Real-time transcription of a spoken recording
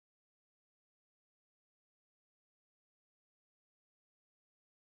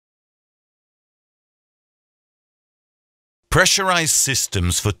Pressurized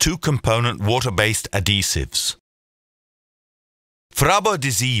systems for two-component water-based adhesives.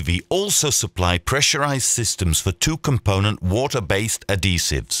 FraboAdesivi also supply pressurized systems for two-component water-based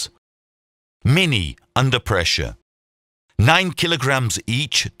adhesives. Mini under pressure. 9 kilograms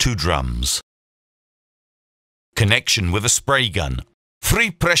each, 2 drums. Connection with a spray gun.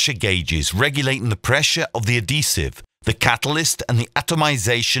 3 pressure gauges regulating the pressure of the adhesive, the catalyst and the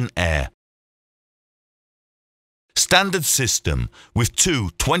atomization air. Standard system with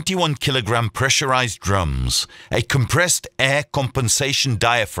 2 21 kilogram pressurized drums, a compressed air compensation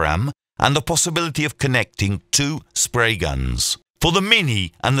diaphragm and the possibility of connecting 2 spray guns. For the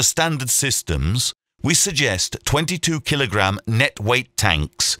mini and the standard systems, we suggest 22 kilogram net weight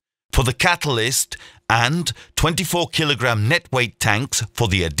tanks for the catalyst and 24 kilogram net weight tanks for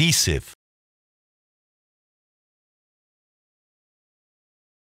the adhesive.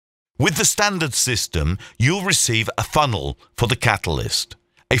 With the standard system, you'll receive a funnel for the catalyst,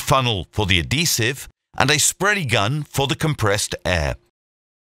 a funnel for the adhesive, and a spray gun for the compressed air.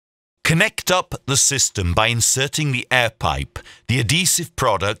 Connect up the system by inserting the air pipe, the adhesive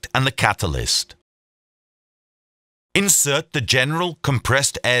product, and the catalyst. Insert the general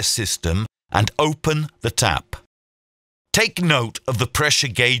compressed air system and open the tap. Take note of the pressure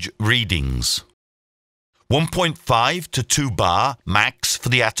gauge readings. 1.5 to 2 bar max for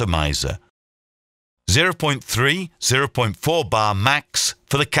the atomizer. 0.3, 0.4 bar max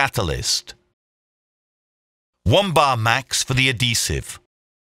for the catalyst. 1 bar max for the adhesive.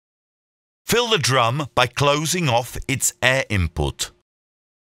 Fill the drum by closing off its air input.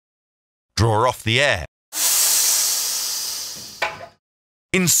 Draw off the air.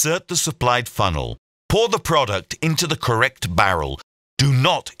 Insert the supplied funnel. Pour the product into the correct barrel. Do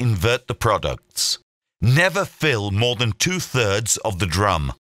not invert the products. Never fill more than 2/3 of the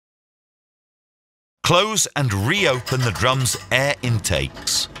drum. Close and reopen the drum's air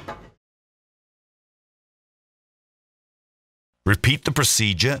intakes. Repeat the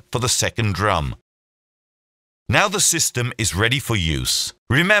procedure for the second drum. Now the system is ready for use.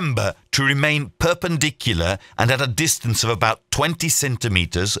 Remember to remain perpendicular and at a distance of about 20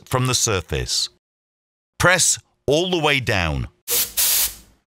 centimeters from the surface. Press all the way down.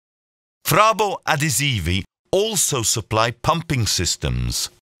 FraboAdesivi also supply pumping systems,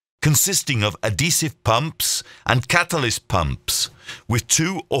 consisting of adhesive pumps and catalyst pumps, with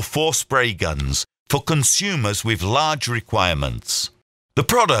 2 or 4 spray guns for consumers with large requirements. The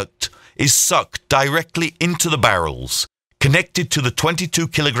product is sucked directly into the barrels, connected to the 22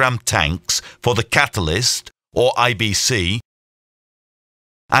 kilogram tanks for the catalyst, or IBC,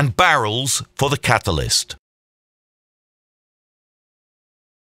 and barrels for the catalyst.